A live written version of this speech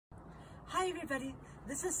Hi everybody,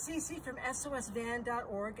 this is Cece from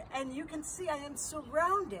SOSVan.org, and you can see I am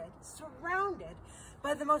surrounded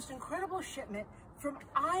by the most incredible shipment from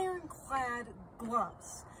Ironclad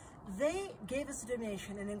gloves. They gave us a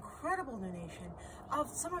donation, an incredible donation, of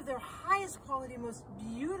some of their highest quality, most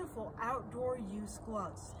beautiful outdoor use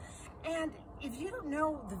gloves. And if you don't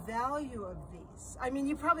know the value of these, I mean,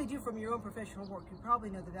 you probably do from your own professional work, you probably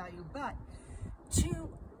know the value, but to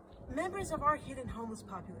members of our hidden homeless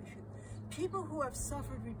population, people who have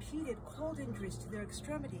suffered repeated cold injuries to their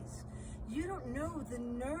extremities, you don't know the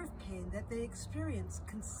nerve pain that they experience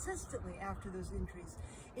consistently after those injuries.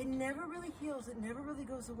 It never really heals, it never really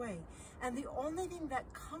goes away. And the only thing that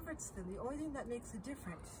comforts them, the only thing that makes a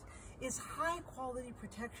difference, is high quality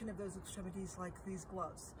protection of those extremities like these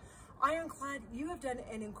gloves. Ironclad, you have done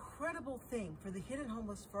an incredible thing for the hidden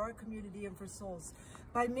homeless, for our community, and for souls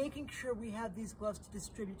by making sure we have these gloves to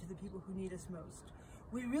distribute to the people who need us most.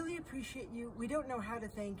 We really appreciate you. We don't know how to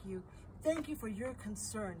thank you. Thank you for your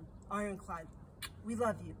concern, Ironclad. We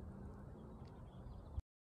love you.